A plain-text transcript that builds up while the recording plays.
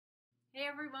Hey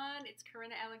everyone, it's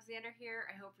Corinna Alexander here.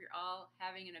 I hope you're all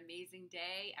having an amazing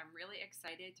day. I'm really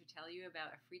excited to tell you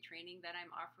about a free training that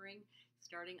I'm offering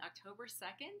starting October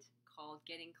 2nd called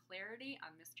Getting Clarity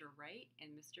on Mr. Right and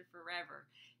Mr.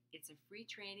 Forever. It's a free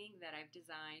training that I've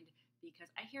designed because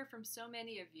I hear from so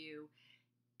many of you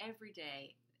every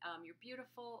day. You're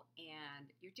beautiful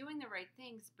and you're doing the right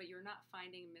things, but you're not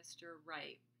finding Mr.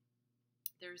 Right.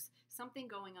 There's something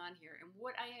going on here. And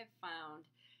what I have found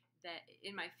that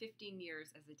in my 15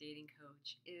 years as a dating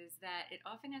coach is that it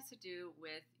often has to do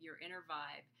with your inner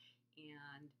vibe,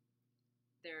 and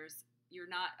you're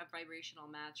not a vibrational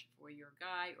match for your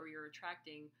guy, or you're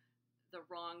attracting the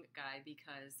wrong guy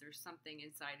because there's something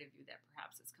inside of you that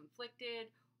perhaps is conflicted,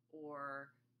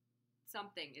 or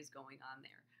something is going on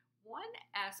there. One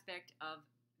aspect of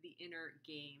the inner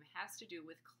game has to do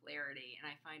with clarity, and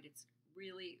I find it's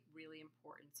really, really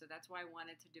important. So that's why I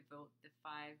wanted to devote the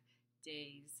 5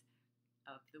 days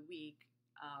of the week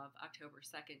of October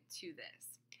 2nd to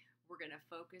this. We're going to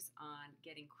focus on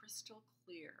getting crystal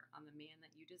clear on the man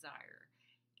that you desire.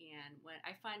 And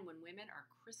when women are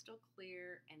crystal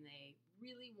clear and they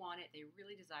really want it, they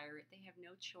really desire it, they have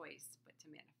no choice but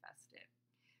to manifest it.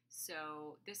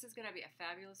 So this is going to be a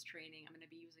fabulous training. I'm going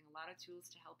to be using a lot of tools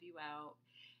to help you out.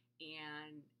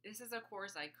 And this is a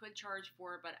course I could charge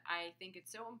for, but I think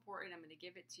it's so important. I'm going to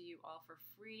give it to you all for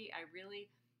free. I really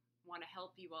want to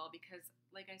help you all because,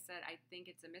 like I said, I think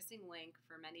it's a missing link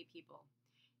for many people.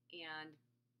 And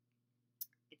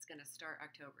it's going to start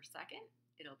October 2nd.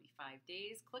 It'll be 5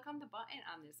 days. Click on the button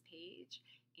on this page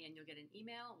and you'll get an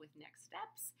email with next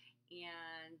steps,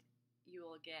 and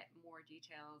you'll get more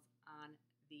details on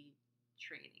the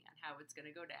training, on how it's going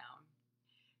to go down.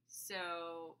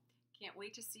 So can't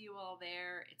wait to see you all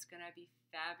there. It's going to be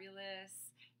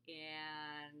fabulous,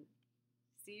 and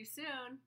see you soon.